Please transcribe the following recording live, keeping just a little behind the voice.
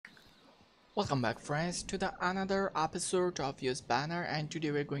Welcome back friends to the another episode of Use Banner, and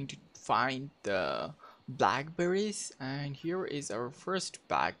today we're going to find the Blackberries, and here is our first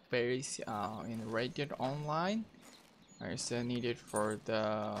Blackberries in Reddit Online. It's needed for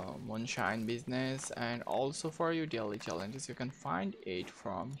the moonshine business and also for your daily challenges. You can find it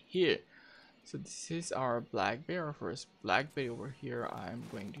from here. So this is our Blackberry, our first Blackberry over here. I'm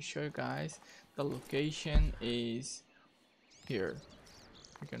going to show you guys the location is here.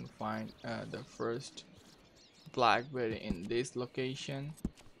 You can find the first Blackberry in this location.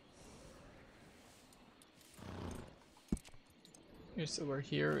 It's over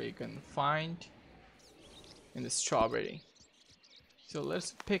here. You can find in the strawberry. So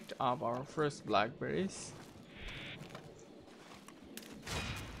let's pick up our first blackberries.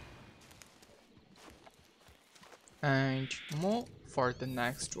 And move for the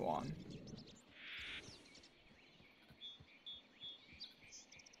next one.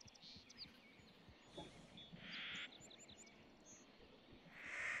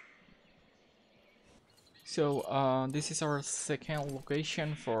 So this is our second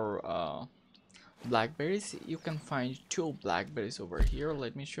location for blackberries. You can find two blackberries over here.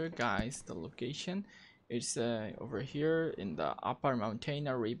 Let me show you guys the location. It's over here in the upper mountain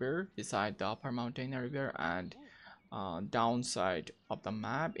river, beside the upper mountain river, and downside of the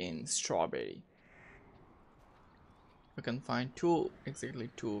map in strawberry. You can find exactly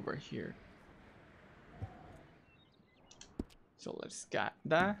two over here. So let's get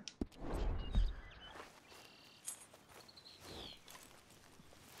that.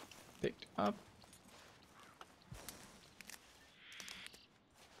 Picked up.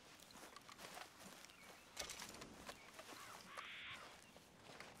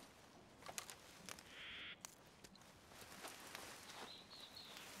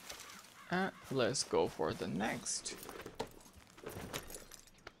 And let's go for the next.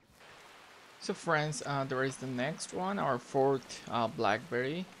 So friends, there is the next one, our fourth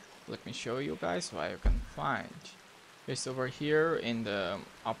blackberry. Let me show you guys what you can find. It's over here in the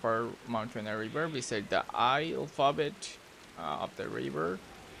upper mountain river beside the I alphabet of the river.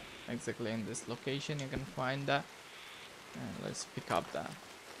 Exactly in this location you can find that. And let's pick up that.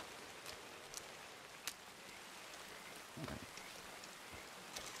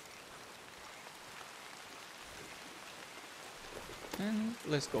 And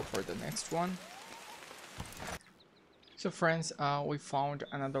let's go for the next one. So friends, we found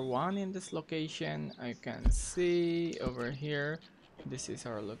another one in this location. I can see over here. This is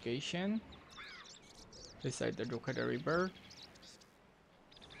our location beside the Dokada River.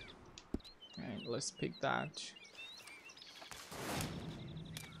 And let's pick that.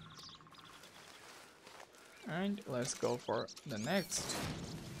 And let's go for the next.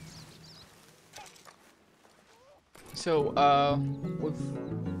 So we've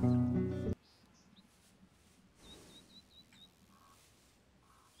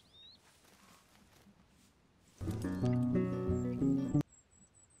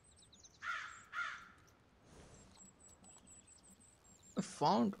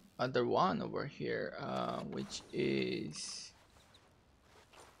found other one over here, which is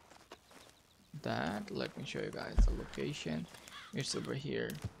that. Let me show you guys the location. It's over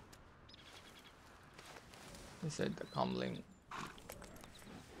here. Beside the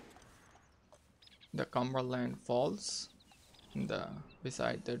Cumberland Falls,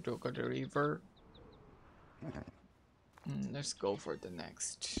 beside the Dokada River. Let's go for the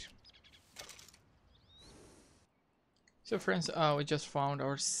next. So friends, we just found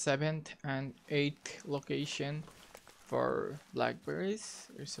our 7th and 8th location for blackberries.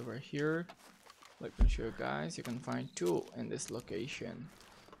 It's over here. Let me show you guys. You can find two in this location.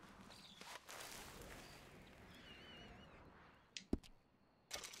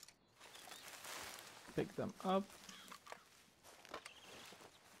 Pick them up.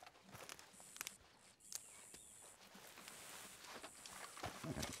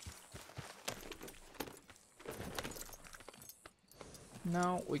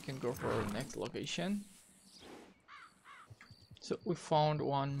 Now we can go for our next location. So we found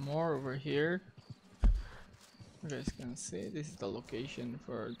one more over here. You guys can see this is the location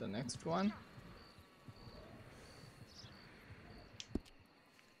for the next one.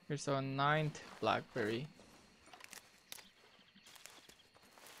 Here's our 9th blackberry.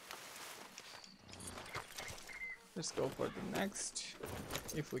 Let's go for the next,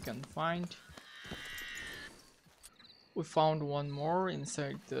 if we can find. We found one more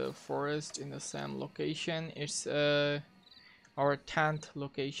inside the forest in the same location. It's our 10th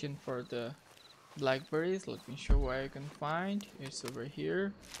location for the blackberries. Let me show where you can find. It's over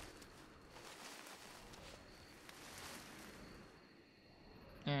here.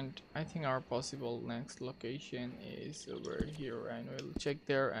 And I think our possible next location is over here, and we'll check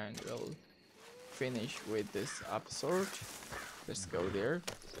there and we'll finish with this episode. Let's go there.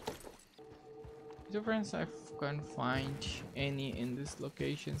 So friends, I can't find any in this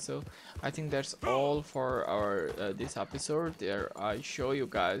location, so I think that's all for our this episode. There I show you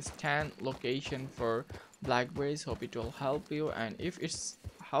guys 10 location for Blackberries. Hope it will help you, and if it's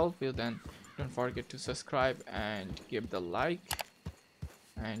help you, then don't forget to subscribe and give the like.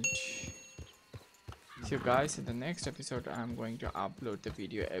 And see you guys in the next episode. I'm going to upload the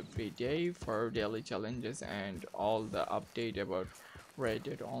video every day for daily challenges and all the update about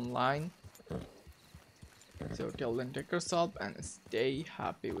Reddit online. So till then, take yourself and stay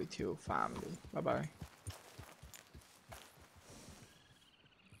happy with your family. Bye bye.